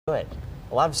Good.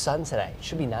 A lot of sun today.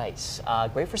 Should be nice.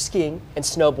 Great for skiing and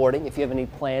snowboarding. If you have any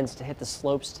plans to hit the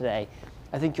slopes today,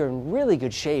 I think you're in really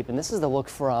good shape. And this is the look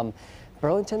from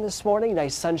Burlington this morning.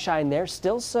 Nice sunshine there.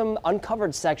 Still some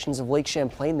uncovered sections of Lake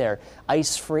Champlain there.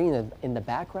 Ice free in the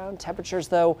background. Temperatures,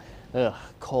 though,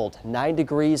 cold. 9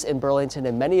 degrees in Burlington,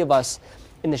 and many of us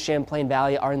in the Champlain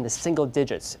Valley are in the single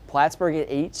digits. Plattsburgh at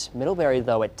 8, Middlebury,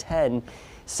 though, at 10,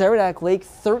 Saranac Lake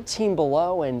 13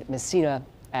 below, and Messina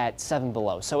at 7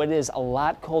 below. So it is a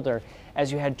lot colder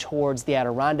as you head towards the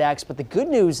Adirondacks. But the good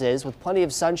news is, with plenty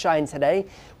of sunshine today,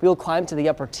 we will climb to the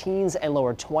upper teens and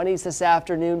lower 20s this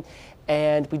afternoon.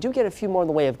 And we do get a few more in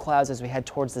the way of clouds as we head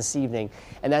towards this evening,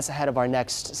 and that's ahead of our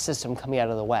next system coming out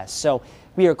of the west. So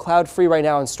we are cloud free right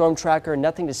now on Storm Tracker.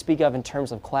 Nothing to speak of in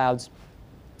terms of clouds,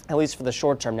 at least for the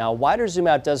short term. Now, a wider zoom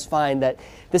out does find that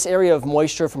this area of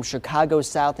moisture from Chicago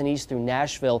south and east through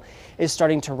Nashville is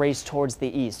starting to race towards the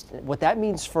east. What that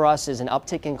means for us is an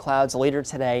uptick in clouds later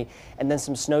today, and then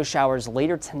some snow showers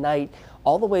later tonight,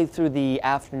 all the way through the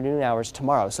afternoon hours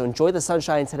tomorrow. So enjoy the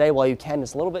sunshine today while you can.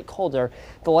 It's a little bit colder.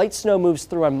 The light snow moves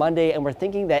through on Monday, and we're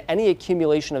thinking that any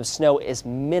accumulation of snow is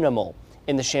minimal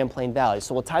in the Champlain Valley.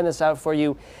 So we'll time this out for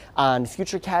you on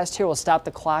Futurecast here. We'll stop the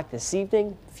clock this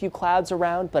evening. A few clouds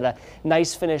around, but a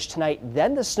nice finish tonight.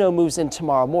 Then the snow moves in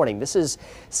tomorrow morning. This is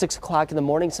 6 o'clock in the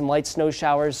morning. Some light snow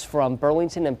showers from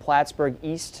Burlington and Plattsburgh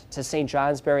east to St.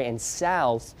 Johnsbury and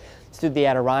south through the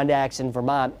Adirondacks in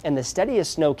Vermont. And the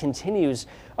steadiest snow continues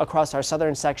across our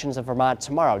southern sections of Vermont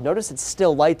tomorrow. Notice it's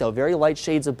still light, though, very light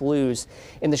shades of blues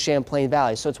in the Champlain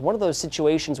Valley. So it's one of those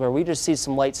situations where we just see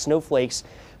some light snowflakes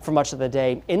for much of the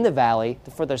day in the valley. The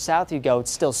further south you go,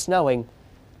 it's still snowing.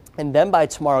 And then by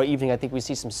tomorrow evening, I think we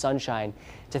see some sunshine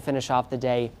to finish off the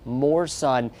day. More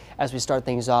sun as we start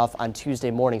things off on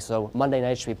Tuesday morning. So Monday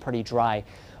night should be pretty dry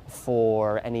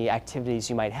for any activities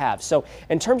you might have. So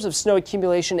in terms of snow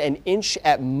accumulation, an inch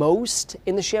at most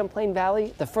in the Champlain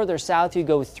Valley. The further south you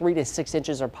go, 3 to 6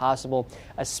 inches are possible,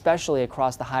 especially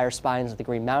across the higher spines of the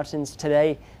Green Mountains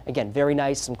today. Again, very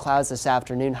nice. Some clouds this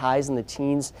afternoon, highs in the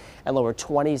teens and lower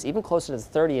 20s, even closer to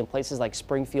 30 in places like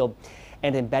Springfield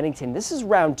and in Bennington. This is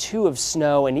round 2 of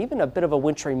snow and even a bit of a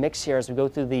wintry mix here as we go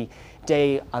through the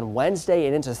day on Wednesday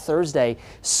and into Thursday.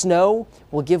 Snow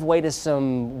will give way to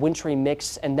some wintry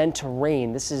mix and then to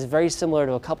rain. This is very similar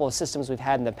to a couple of systems we've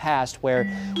had in the past where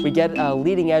we get a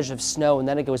leading edge of snow and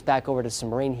then it goes back over to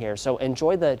some rain here. So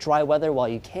enjoy the dry weather while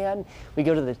you can. We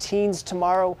go to the teens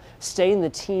tomorrow, stay in the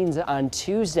teens on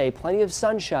Tuesday. Plenty of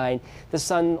sunshine. The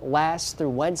sun lasts through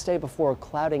Wednesday before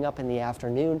clouding up in the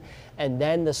afternoon. And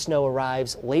then the snow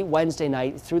arrives late Wednesday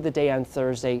night through the day on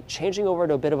Thursday, changing over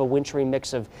to a bit of a wintry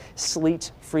mix of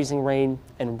sleet, freezing rain,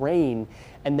 and rain.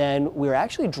 And then we're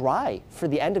actually dry for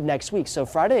the end of next week. So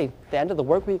Friday, the end of the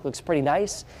work week, looks pretty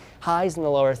nice. Highs in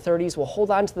the lower 30s. We'll hold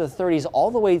on to the 30s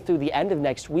all the way through the end of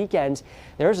next weekend.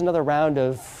 There's another round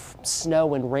of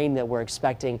snow and rain that we're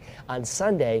expecting on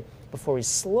Sunday before we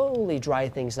slowly dry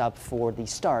things up for the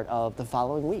start of the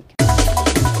following week.